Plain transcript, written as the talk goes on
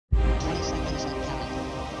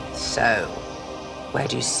So, where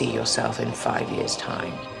do you see yourself in 5 years'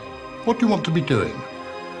 time? What do you want to be doing?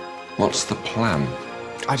 What's the plan?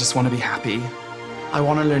 I just want to be happy. I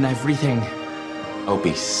want to learn everything. I'll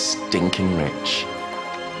be stinking rich.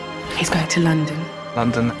 He's going to London.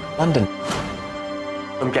 London. London.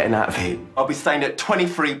 I'm getting out of here. I'll be staying at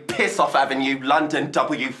 23 Piss Off Avenue, London,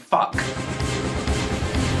 W fuck.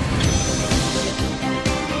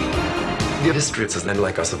 The historians, men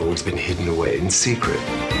like us, have always been hidden away in secret.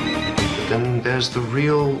 But then there's the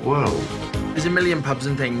real world. There's a million pubs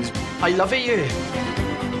and things. I love it here.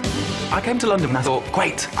 I came to London and I thought,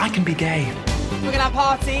 great, I can be gay. We're gonna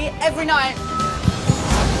party every night.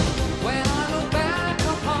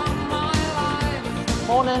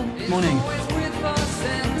 Morning. Morning.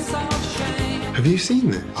 Have you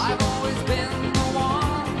seen this?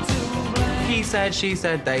 He said, she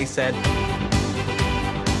said, they said.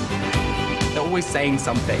 They're always saying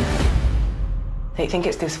something. They think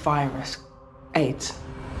it's this virus, AIDS.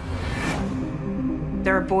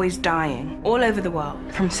 There are boys dying all over the world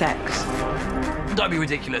from sex. Don't be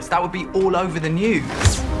ridiculous. That would be all over the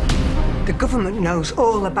news. The government knows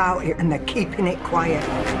all about it and they're keeping it quiet.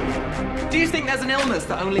 Do you think there's an illness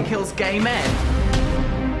that only kills gay men?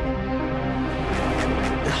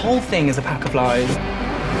 The whole thing is a pack of lies.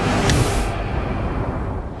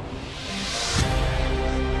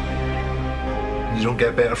 You don't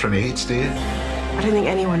get better from AIDS, do you? I don't think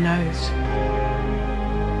anyone knows.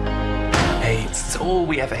 AIDS, it's all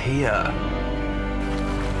we ever hear.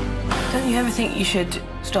 Don't you ever think you should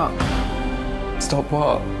stop Stop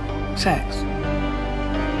what? sex?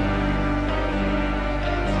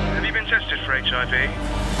 Have you been tested for HIV?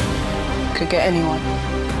 Could get anyone.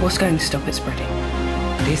 What's going to stop it spreading?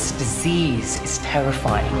 This disease is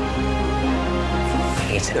terrifying.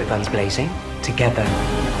 It's guns blazing together.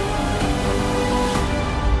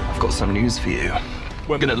 I've got some news for you.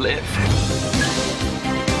 We're gonna live.